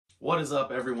What is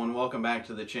up, everyone? Welcome back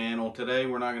to the channel. Today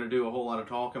we're not going to do a whole lot of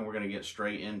talking. We're going to get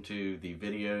straight into the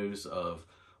videos of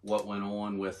what went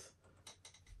on with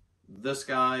this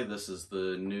guy. This is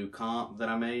the new comp that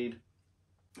I made.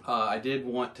 I did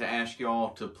want to ask y'all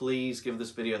to please give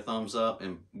this video a thumbs up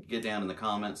and get down in the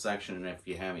comment section, and if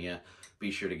you haven't yet,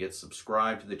 be sure to get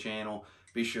subscribed to the channel.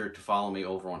 Be sure to follow me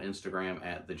over on Instagram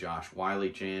at the Josh Wiley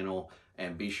channel,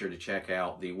 and be sure to check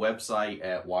out the website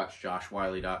at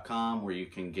watchjoshwiley.com, where you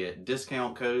can get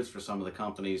discount codes for some of the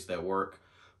companies that work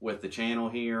with the channel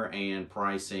here and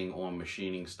pricing on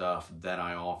machining stuff that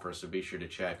I offer. So be sure to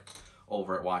check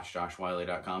over at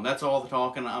watchjoshwiley.com. That's all the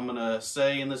talking I'm going to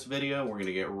say in this video. We're going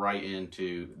to get right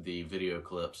into the video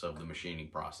clips of the machining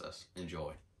process.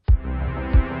 Enjoy.